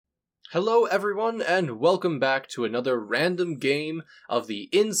Hello everyone, and welcome back to another random game of the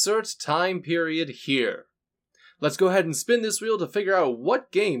insert time period here. Let's go ahead and spin this wheel to figure out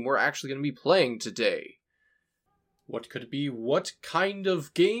what game we're actually going to be playing today. What could it be? What kind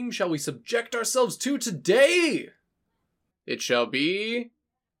of game shall we subject ourselves to today? It shall be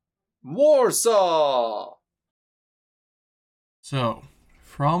Warsaw! So,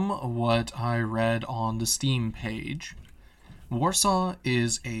 from what I read on the Steam page, Warsaw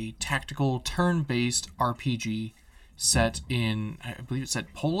is a tactical turn-based RPG set in, I believe it's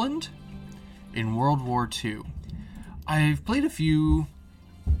set Poland in World War II. I've played a few.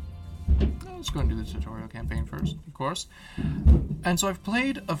 Let's go and do the tutorial campaign first, of course. And so I've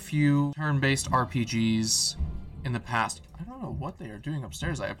played a few turn-based RPGs in the past. I don't know what they are doing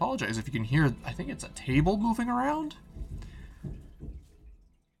upstairs. I apologize if you can hear, I think it's a table moving around.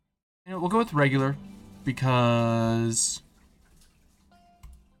 We'll go with regular because,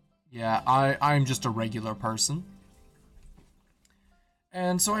 yeah, I'm just a regular person.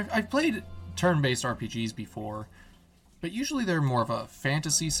 And so I've played turn-based RPGs before, but usually they're more of a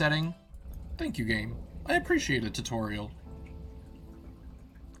fantasy setting. Thank you, game. I appreciate a tutorial.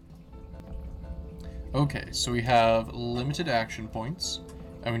 Okay, so we have limited action points,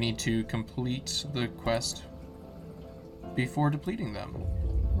 and we need to complete the quest before depleting them.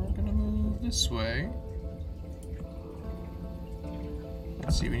 We're gonna move this way.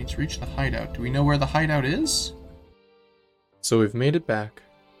 Let's see, we need to reach the hideout. Do we know where the hideout is? So we've made it back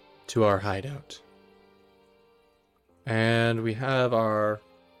to our hideout. And we have our,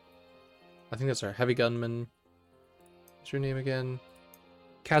 I think that's our heavy gunman. What's your name again?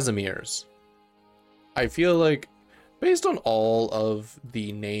 Casimir's. I feel like, based on all of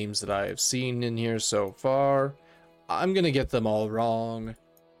the names that I have seen in here so far, I'm gonna get them all wrong.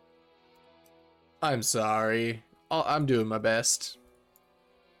 I'm sorry. I'm doing my best.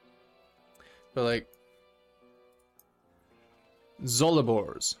 But like,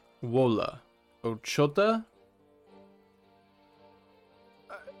 Zolibors, Wola, Ochota,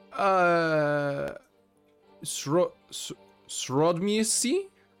 Srodmiesi,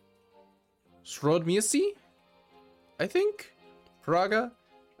 I think, Praga,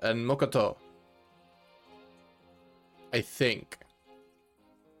 and Mokoto. I think.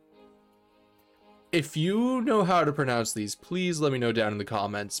 If you know how to pronounce these, please let me know down in the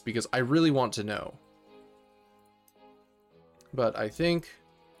comments, because I really want to know. But I think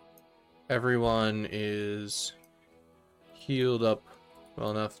everyone is healed up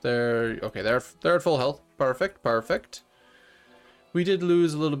well enough there. Okay, they're at full health. Perfect. We did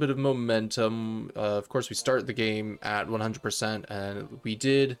lose a little bit of momentum. Of course, we start the game at 100%, and we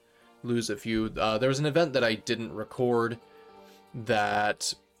did lose a few. There was an event that I didn't record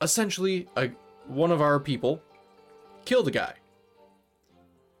that essentially one of our people killed a guy,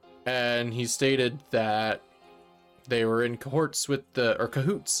 and he stated that they were in cahoots with the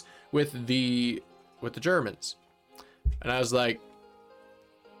Germans, and I was like,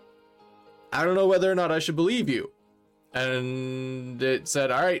 I don't know whether or not I should believe you. And it said,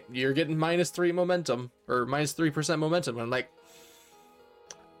 all right, you're getting -3 momentum, or -3% momentum. And I'm like,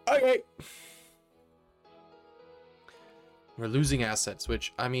 okay. We're losing assets,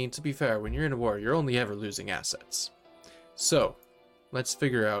 which, I mean, to be fair, when you're in a war, you're only ever losing assets. So, let's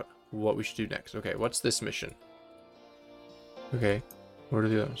figure out what we should do next. Okay, what's this mission? Okay, what are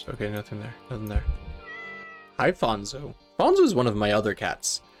the others? Okay, nothing there. Hi, Fonzo. Fonzo is one of my other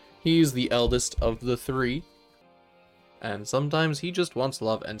cats. He's the eldest of the three. And sometimes he just wants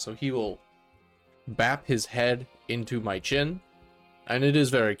love, and so he will bap his head into my chin, and it is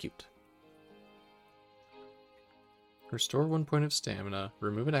very cute. Restore 1 point of stamina.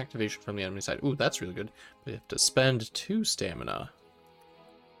 Remove an activation from the enemy side. Ooh, that's really good. But you have to spend 2 stamina.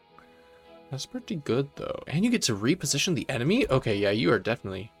 That's pretty good, though. And you get to reposition the enemy? Okay, yeah, you are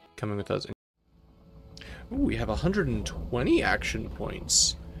definitely coming with us. Ooh, we have 120 action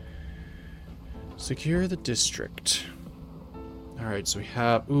points. Secure the district. Alright, so we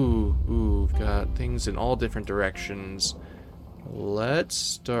have... Ooh, we've got things in all different directions. Let's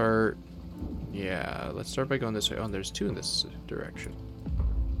start... Yeah, let's start by going this way. Oh, and there's 2 in this direction.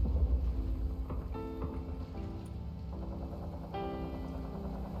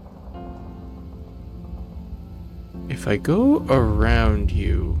 If I go around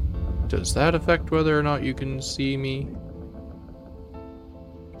you, does that affect whether or not you can see me?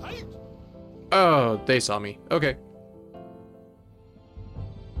 Oh, they saw me. Okay.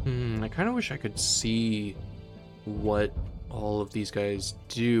 I kind of wish I could see what all of these guys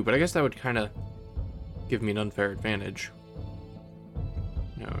do, but I guess that would kind of give me an unfair advantage.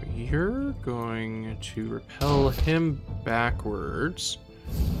 Now, you're going to repel him backwards.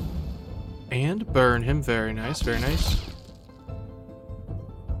 And burn him. Very nice, very nice.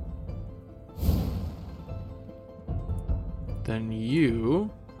 Then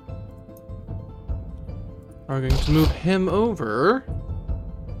you are going to move him over.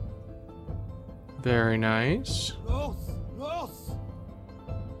 Very nice.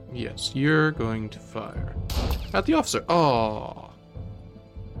 Yes, you're going to fire at the officer. Oh.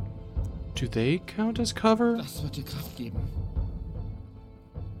 Do they count as cover? Das wird dir Kraft geben.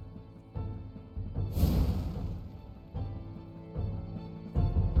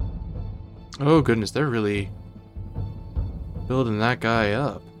 Oh goodness, they're really building that guy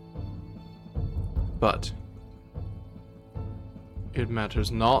up. But it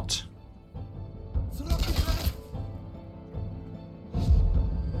matters not.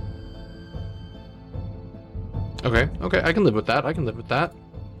 Okay, okay, I can live with that. I can live with that.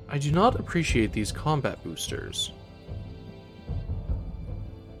 I do not appreciate these combat boosters.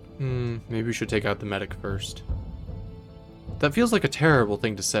 Maybe we should take out the medic first. That feels like a terrible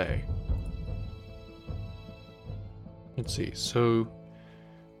thing to say. Let's see, so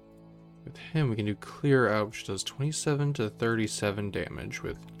with him we can do clear out, which does 27 to 37 damage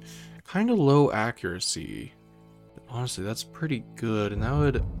with kind of low accuracy. But honestly, that's pretty good, and that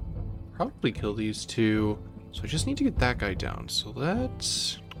would probably kill these two. So I just need to get that guy down. So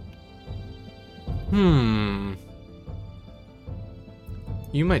let's... You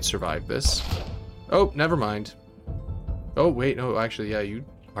might survive this. Oh, never mind. Oh, wait, no, actually, yeah, you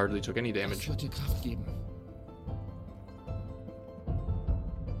hardly took any damage. Das wird dir Kraft geben.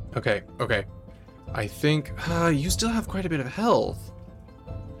 Okay, okay. I think... you still have quite a bit of health.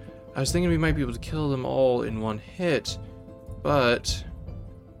 I was thinking we might be able to kill them all in one hit, but...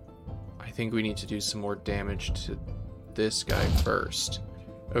 I think we need to do some more damage to this guy first.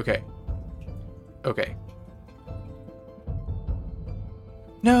 Okay. Okay.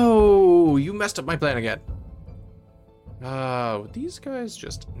 No! You messed up my plan again. Would these guys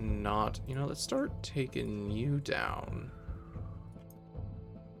just not... You know, let's start taking you down.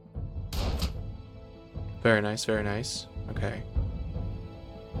 Very nice, very nice. Okay.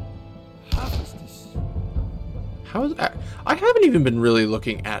 How is that? I haven't even been really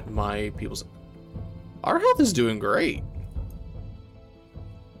looking at my people's... Our health is doing great.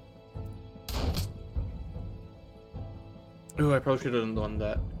 Ooh, I probably should have done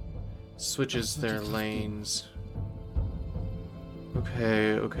that. Switches their lanes.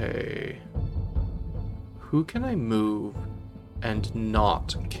 Okay, okay. Who can I move and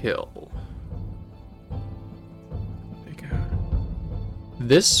not kill?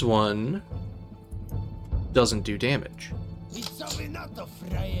 This one doesn't do damage.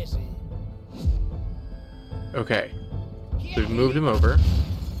 Okay. So we've moved him over.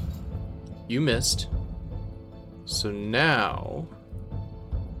 You missed. So now...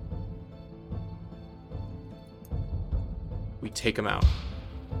 we take him out.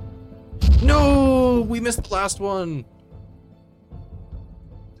 No! We missed the last one!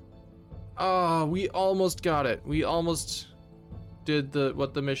 Ah, we almost got it. We almost did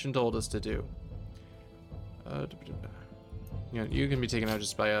what the mission told us to do. You know, you can be taken out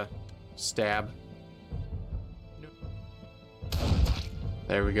just by a stab.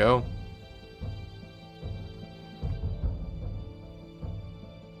 There we go.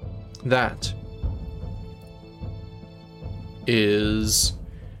 That is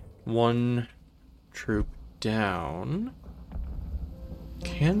one troop down.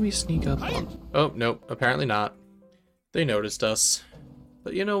 Can we sneak up on... Oh, nope, apparently not. They noticed us.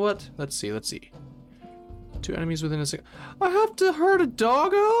 But you know what? Let's see, let's see. 2 enemies within a second. I have to hurt a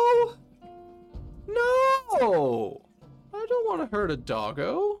doggo? No! I don't want to hurt a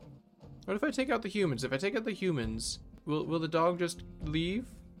doggo. What if I take out the humans? If I take out the humans, will the dog just leave?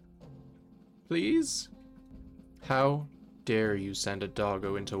 Please? How dare you send a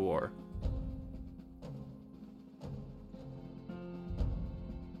doggo into war?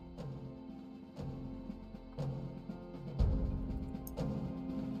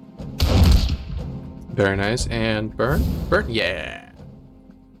 Very nice. And burn? Burn? Yeah.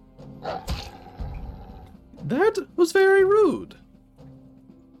 That was very rude.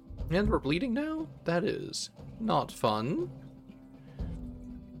 And we're bleeding now? That is not fun.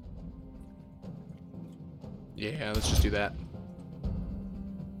 Yeah, let's just do that.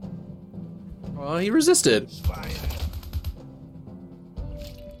 Well, he resisted.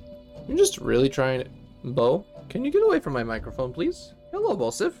 You're just really trying to... Bo, can you get away from my microphone, please? Hello,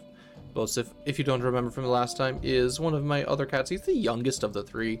 Bosif. Bosif, if you don't remember from the last time, is one of my other cats. He's the youngest of the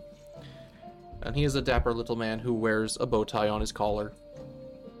 3. And he is a dapper little man who wears a bow tie on his collar.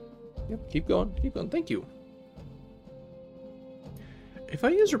 Yep, keep going, thank you. If I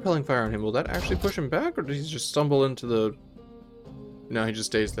use repelling fire on him, will that actually push him back, or does he just stumble into the... No, he just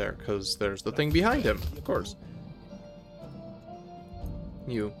stays there, because there's the thing behind him, of course.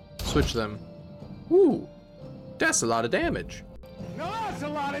 You. Switch them. Ooh. That's a lot of damage. No, that's a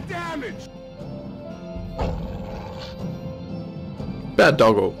lot of damage! Bad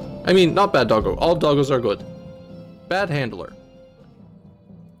doggo. I mean, not bad doggo. All doggos are good. Bad handler.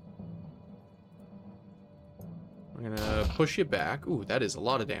 I'm gonna push you back. Ooh, that is a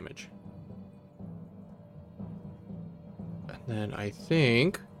lot of damage. And then I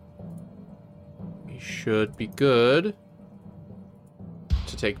think we should be good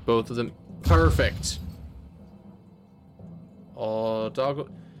to take both of them. Perfect. Oh, doggo.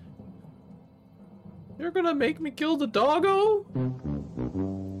 You're gonna make me kill the doggo?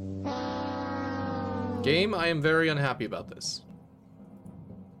 Game, I am very unhappy about this.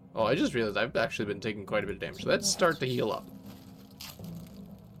 Oh, I just realized I've actually been taking quite a bit of damage. Let's start to heal up.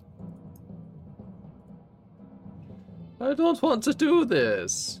 I don't want to do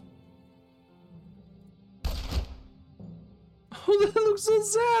this. Oh, that looks so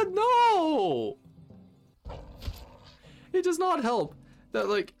sad. No! It does not help that,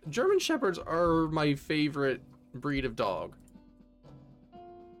 like, German Shepherds are my favorite breed of dog.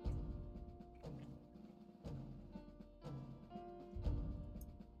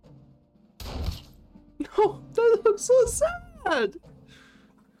 No, that looks so sad.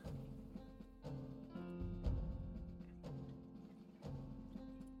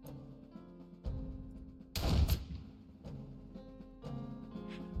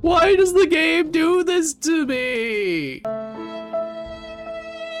 Why does the game do this to me?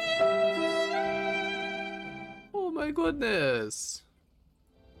 Oh my goodness.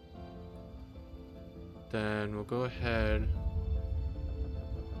 Then we'll go ahead.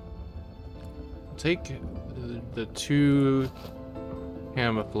 Take the 2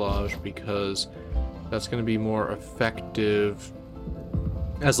 camouflage because that's going to be more effective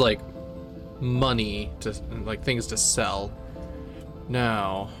as like money to like things to sell.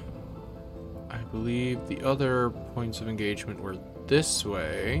 Now, I believe the other points of engagement were this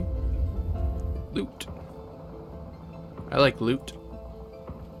way. Loot. I like loot.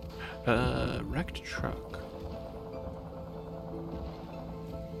 Wrecked truck.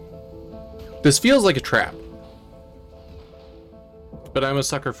 This feels like a trap. But I'm a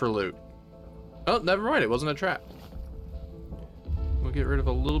sucker for loot. Oh, never mind, it wasn't a trap. We'll get rid of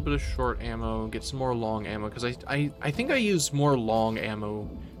a little bit of short ammo, get some more long ammo, because I think I use more long ammo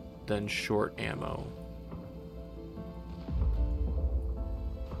than short ammo.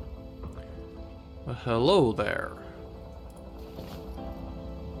 Well, hello there.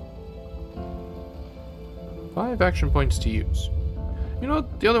 5 action points to use. You know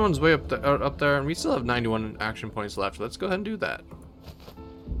what? The other one's way up there, and we still have 91 action points left. Let's go ahead and do that.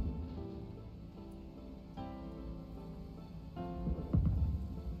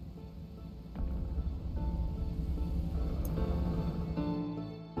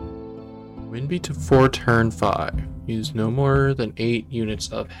 Wind beat to 4, turn 5. Use no more than 8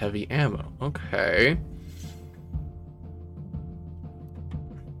 units of heavy ammo. Okay.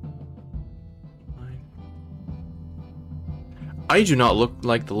 I do not look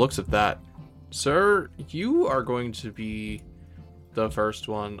like the looks of that. Sir, you are going to be the first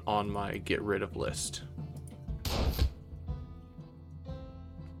one on my get rid of list.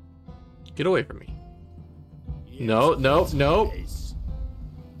 Get away from me. No, no, no.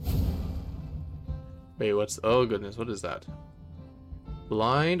 Wait, what's... Oh, goodness. What is that?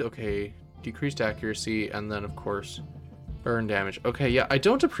 Blind. Okay. Decreased accuracy. And then, of course, burn damage. Okay, yeah. I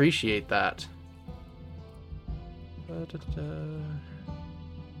don't appreciate that.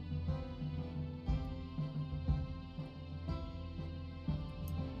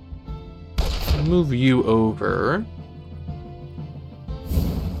 Move you over.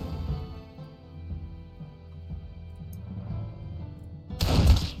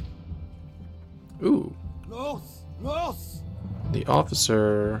 Ooh. The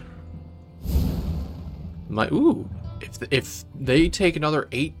officer might... Ooh. If they take another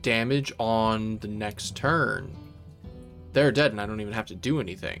 8 damage on the next turn, they're dead and I don't even have to do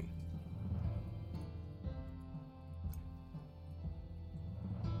anything.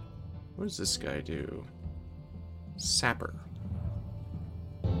 What does this guy do? Sapper.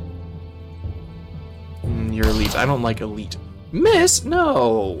 You're elite. I don't like elite. Miss?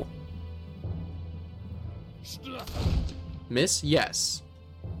 No! Miss? Yes.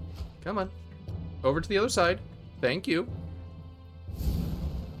 Come on. Over to the other side. Thank you.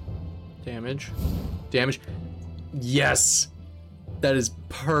 Damage. Damage. Yes! That is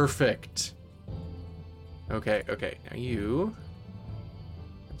perfect. Okay, okay. Now you...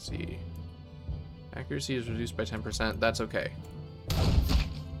 Let's see. Accuracy is reduced by 10%. That's okay.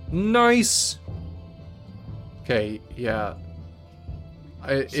 Nice! Okay, yeah.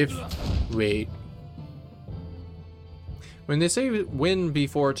 Wait. When they say win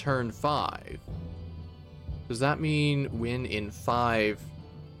before turn 5, does that mean win in 5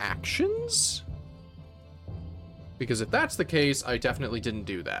 actions? Because if that's the case, I definitely didn't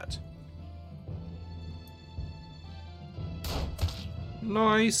do that.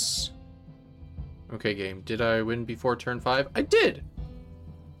 Nice. Okay, game. Did I win before turn 5? I did!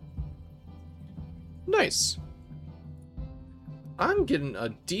 Nice. I'm getting a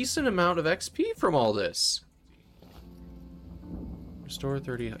decent amount of XP from all this. Restore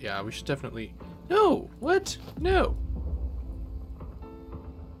 30. Yeah, we should definitely... No! What? No!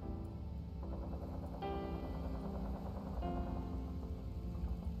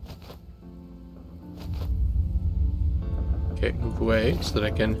 Okay, move away so that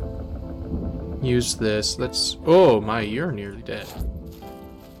I can use this. Let's... Oh my, you're nearly dead.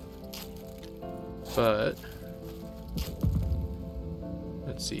 But...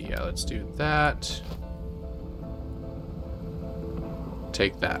 Let's see, yeah, let's do that.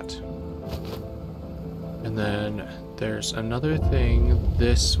 Take that. And then there's another thing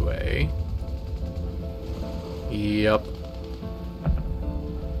this way. Yep.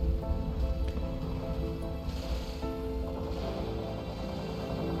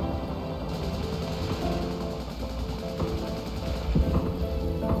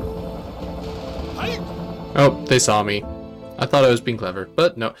 Oh, they saw me. I thought I was being clever,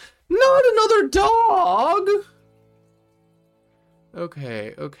 but no. Not another dog!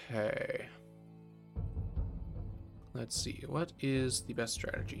 Okay, okay. Let's see, what is the best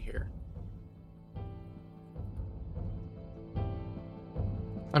strategy here?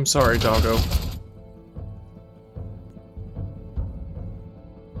 I'm sorry, doggo.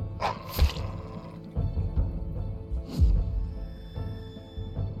 Oh,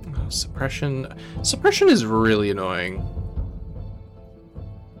 suppression. Suppression is really annoying.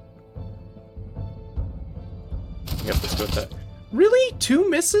 Yep, let's go with that. Really? 2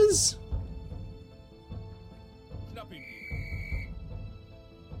 misses?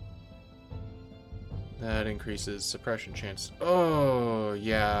 That increases suppression chance. Oh,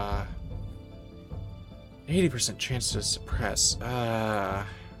 yeah. 80% chance to suppress.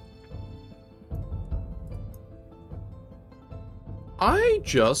 I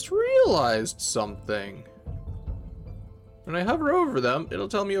just realized something. When I hover over them, it'll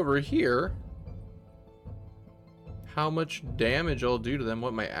tell me over here how much damage I'll do to them,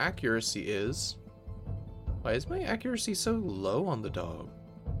 what my accuracy is. Why is my accuracy so low on the dog?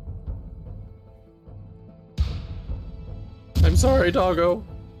 I'm sorry, doggo.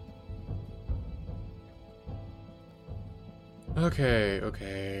 Okay,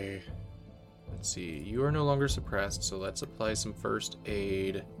 okay. Let's see. You are no longer suppressed, so let's apply some first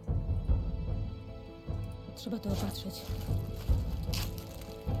aid. Trzeba to opatrzyć.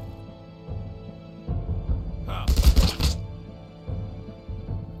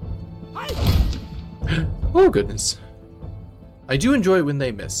 Oh, goodness. I do enjoy when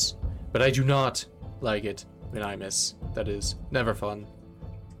they miss, but I do not like it when I miss. That is never fun.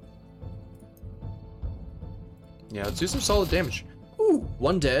 Yeah, let's do some solid damage. Ooh,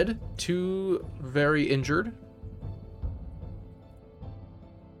 1 dead, 2 very injured.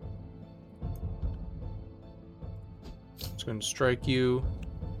 Just going to strike you.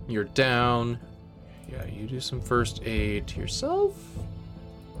 You're down. Yeah, you do some first aid to yourself.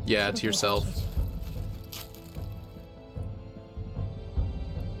 Yeah, to yourself.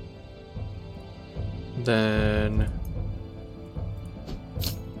 Then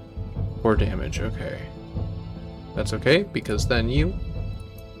 4 damage, okay. That's okay, because then you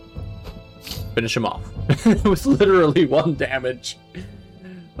finish him off with literally 1 damage.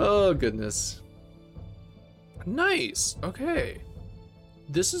 Oh, goodness. Nice, okay.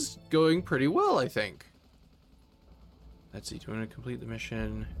 This is going pretty well, I think. Let's see, do you want to complete the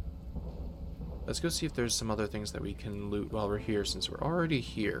mission? Let's go see if there's some other things that we can loot while we're here, since we're already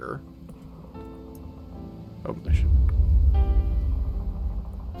here. Oh, mission.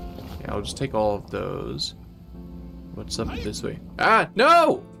 Yeah, I'll just take all of those. What's up this way? Ah,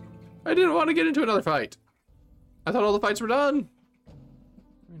 no! I didn't want to get into another fight. I thought all the fights were done.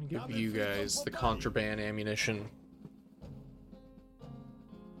 I'm gonna give you guys the contraband ammunition.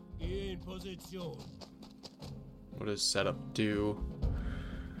 What does setup do?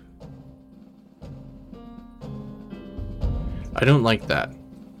 I don't like that.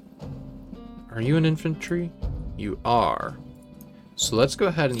 Are you an infantry? You are. So let's go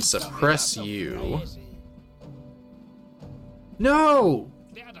ahead and suppress you. No!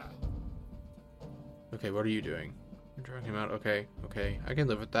 Okay, what are you doing? You're drawing him out. Okay, okay. I can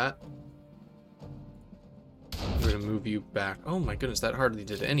live with that. We're gonna move you back. Oh my goodness, that hardly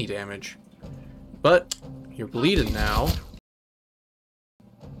did any damage. But you're bleeding now.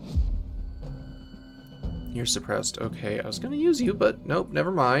 You're suppressed. Okay, I was gonna use you, but nope,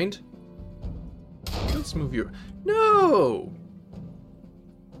 never mind. Let's move you. No!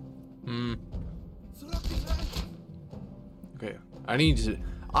 Okay,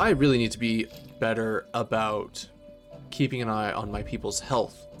 I really need to be better about keeping an eye on my people's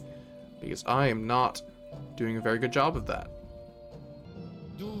health, because I am not doing a very good job of that.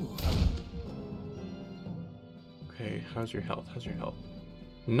 Okay, how's your health? How's your health?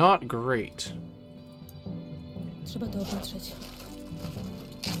 Not great. Trzeba to opatrzeć.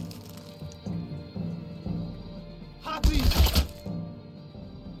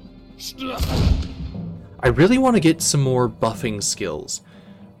 I really want to get some more buffing skills,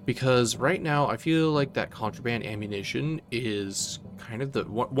 because right now I feel like that contraband ammunition is kind of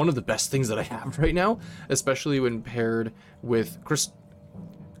one of the best things that I have right now, especially when paired with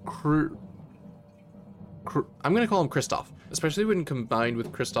I'm gonna call him Kristoff. Especially when combined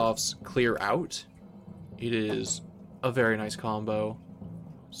with Kristoff's Clear Out, it is a very nice combo.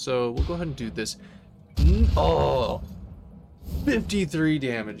 So we'll go ahead and do this. Oh, 53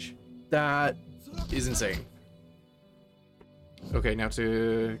 damage. That is insane. Okay, now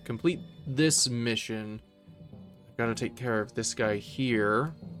to complete this mission, I've got to take care of this guy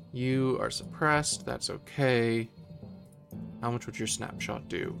here. You are suppressed. That's okay. How much would your snapshot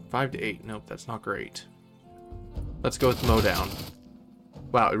do? 5 to 8. Nope, that's not great. Let's go with mow down.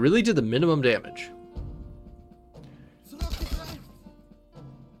 Wow, it really did the minimum damage.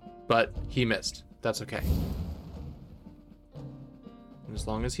 But he missed. That's okay. And as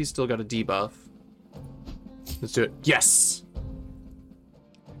long as he's still got a debuff. Let's do it. Yes!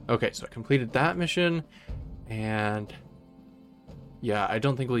 Okay, so I completed that mission. And yeah, I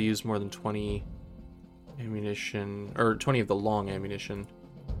don't think we'll use more than 20 ammunition, or 20 of the long ammunition.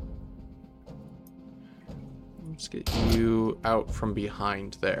 Let's get you out from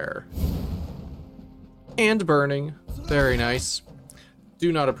behind there. And burning. Very nice.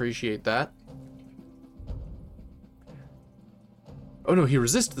 Do not appreciate that. Oh no, he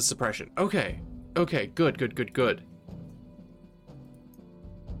resisted the suppression. Okay. Okay, good, good, good, good.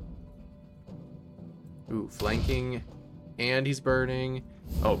 Ooh, flanking. And he's burning.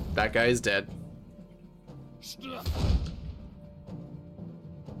 Oh, that guy is dead.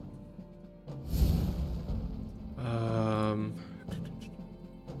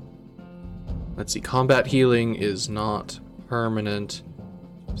 Let's see. Combat healing is not permanent.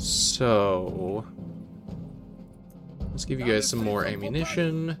 So let's give you guys some more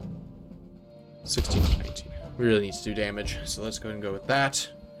ammunition. 16, 19. We really need to do damage, so let's go ahead and go with that.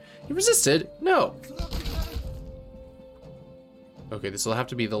 He resisted? No. Okay, this will have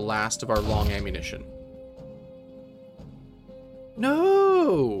to be the last of our long ammunition.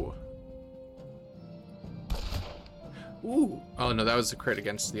 No! Ooh. Oh no, that was a crit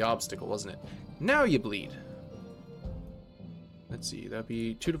against the obstacle, wasn't it? Now you bleed. Let's see, that'd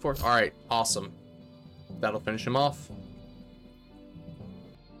be 2 to 4. Alright, awesome. That'll finish him off.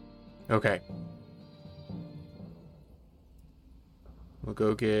 Okay. We'll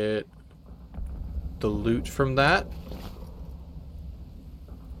go get the loot from that.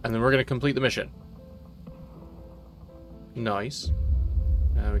 And then we're going to complete the mission. Nice.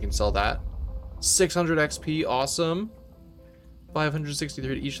 We can sell that. 600 XP, awesome.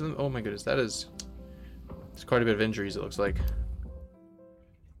 563 to each of them. Oh my goodness, that is... It's quite a bit of injuries, it looks like.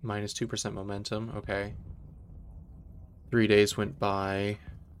 Minus 2% momentum, okay. 3 days went by.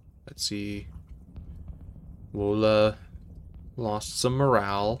 Let's see. Wola lost some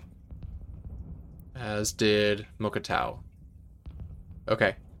morale. As did Mokotao.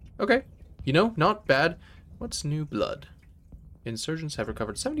 Okay. Okay. You know, not bad. What's new blood? Insurgents have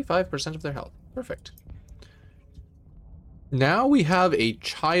recovered 75% of their health. Perfect. Now we have a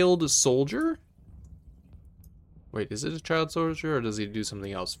child soldier. Wait, is it a child soldier or does he do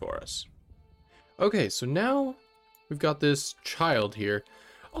something else for us? Okay, so now we've got this child here.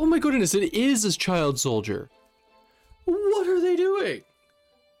 Oh my goodness, it is a child soldier. What are they doing?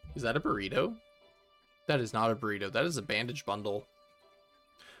 Is that a burrito? That is not a burrito. That is a bandage bundle.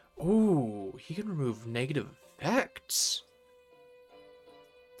 Oh, he can remove negative effects.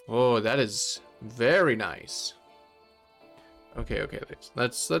 Oh, that is very nice. Okay, okay,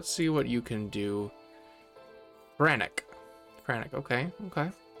 let's see what you can do. Frantic, okay,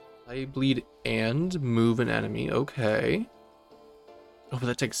 okay. I bleed and move an enemy, okay. Oh, but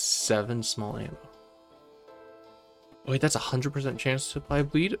that takes 7 small ammo. Oh, wait, that's 100% chance to apply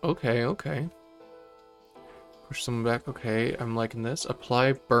bleed? Okay, okay. Push someone back. Okay, I'm liking this.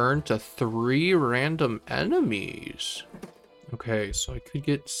 Apply burn to 3 random enemies. Okay, so I could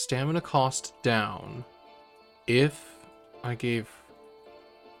get stamina cost down if I gave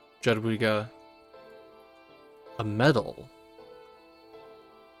Jadwiga a medal.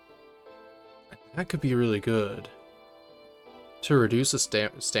 That could be really good. To reduce the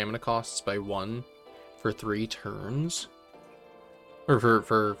stamina costs by 1 for 3 turns. Or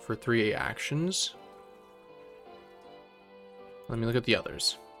for 3 actions. Let me look at the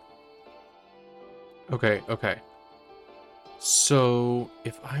others. Okay. So,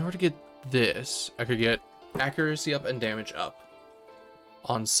 if I were to get this, I could get accuracy up and damage up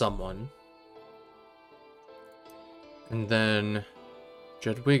on someone. And then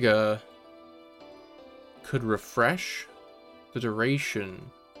Jadwiga could refresh the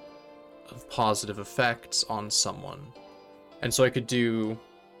duration of positive effects on someone. And so I could do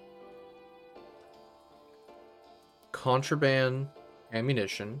contraband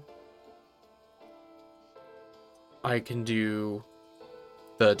ammunition. I can do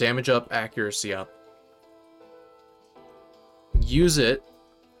the damage up, accuracy up. Use it,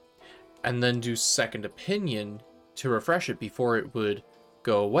 and then do second opinion to refresh it before it would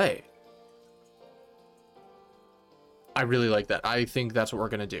go away. I really like that. I think that's what we're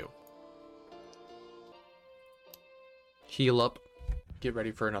gonna do. Heal up. Get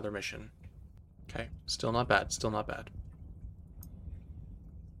ready for another mission. Okay, still not bad, still not bad.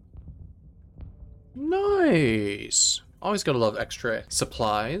 Nice! Always gotta love extra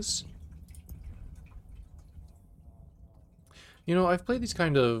supplies. You know, I've played these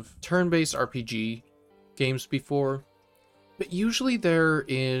kind of turn-based RPG games before, but usually they're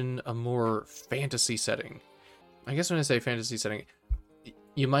in a more fantasy setting. I guess when I say fantasy setting,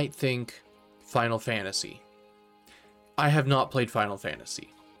 you might think Final Fantasy. I have not played Final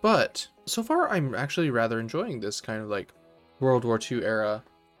Fantasy, but so far I'm actually rather enjoying this kind of like World War II era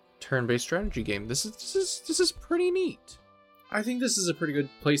turn-based strategy game. This is pretty neat. I think this is a pretty good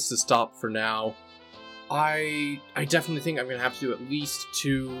place to stop for now. I definitely think I'm gonna have to do at least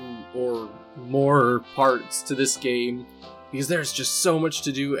 2 or more parts to this game because there's just so much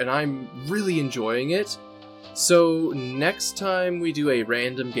to do and I'm really enjoying it. So next time we do a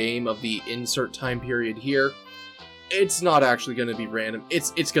random game of the insert time period here, it's not actually going to be random.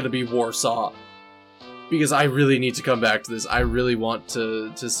 It's going to be Warsaw, because I really need to come back to this. I really want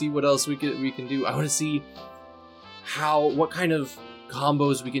to see what else we can do. I want to see what kind of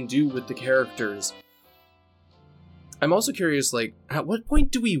combos we can do with the characters. I'm also curious, like, at what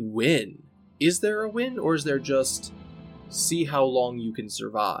point do we win? Is there a win, or is there just see how long you can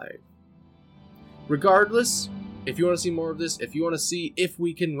survive? Regardless, if you want to see more of this, if you want to see if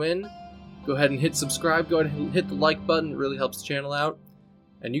we can win, go ahead and hit subscribe, go ahead and hit the like button, it really helps the channel out.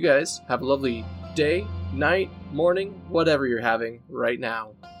 And you guys have a lovely day, night, morning, whatever you're having right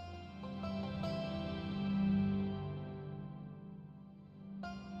now.